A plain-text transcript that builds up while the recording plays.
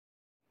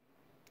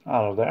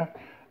Hello there.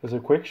 As a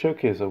quick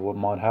showcase of what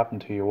might happen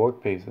to your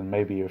workpiece and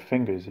maybe your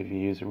fingers if you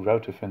use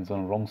router fins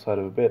on the wrong side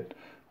of a bit.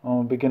 I'm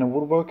a beginner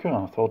woodworker and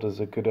I thought this is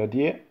a good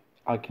idea.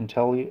 I can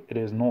tell you it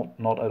is not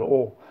at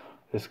all.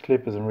 This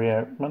clip is a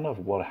reenactment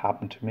of what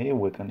happened to me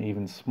with an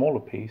even smaller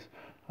piece.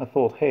 I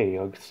thought, hey,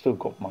 I still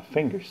got my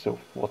fingers, so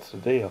what's the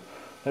deal?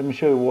 Let me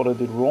show you what I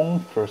did wrong.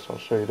 First I'll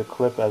show you the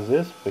clip as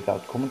is,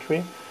 without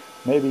commentary.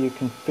 Maybe you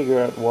can figure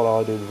out what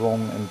I did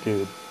wrong and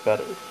do it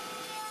better.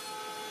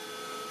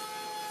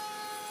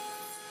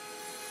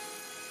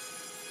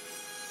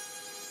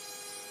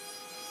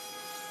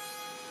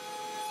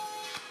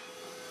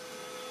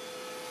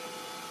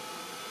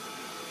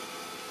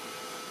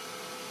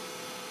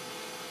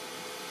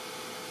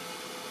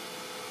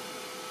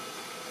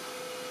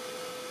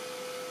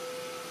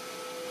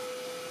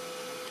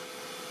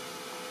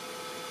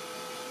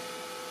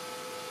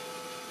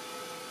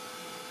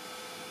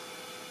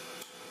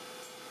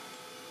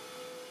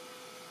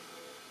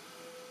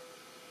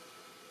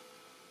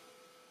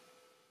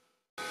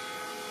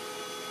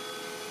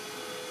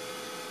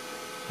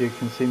 You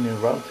can see me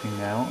routing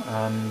now,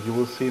 and you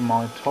will see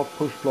my top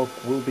push block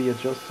will be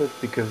adjusted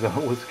because I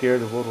was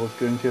scared of what was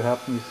going to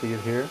happen. You see it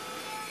here.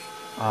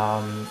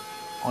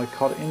 I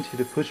cut into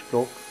the push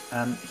block,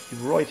 and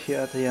right here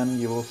at the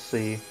end you will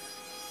see,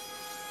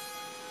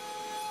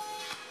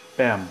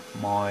 bam,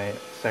 my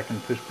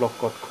second push block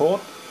got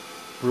caught,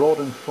 brought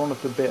in front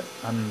of the bit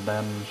and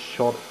then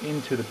shot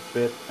into the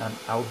bit and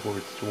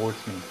outwards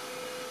towards me.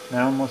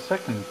 Now in my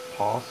second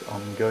pass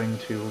I'm going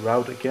to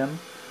route again,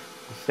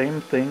 the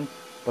same thing,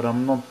 but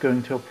I'm not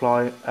going to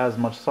apply as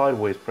much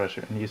sideways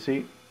pressure, and you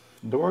see,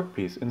 the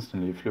workpiece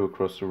instantly flew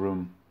across the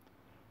room.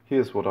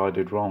 Here's what I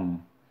did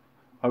wrong.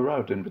 I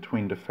routed in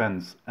between the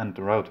fence and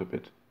the router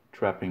bit,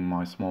 trapping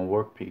my small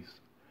workpiece.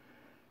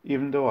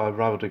 Even though I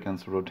route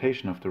against the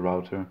rotation of the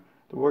router,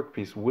 the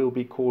workpiece will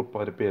be caught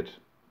by the bit,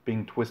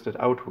 being twisted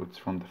outwards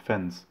from the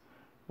fence,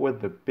 where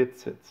the bit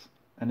sits,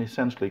 and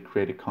essentially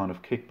create a kind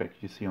of kickback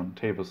you see on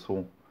the table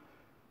saw.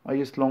 I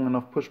used long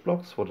enough push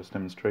blocks for this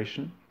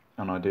demonstration,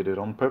 and I did it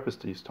on purpose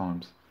these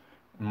times.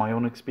 In my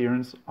own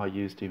experience, I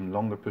used even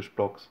longer push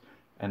blocks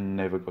and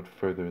never got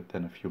further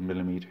than a few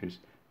millimeters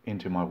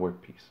into my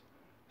workpiece.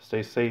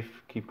 Stay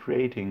safe, keep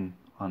creating,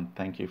 and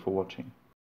thank you for watching.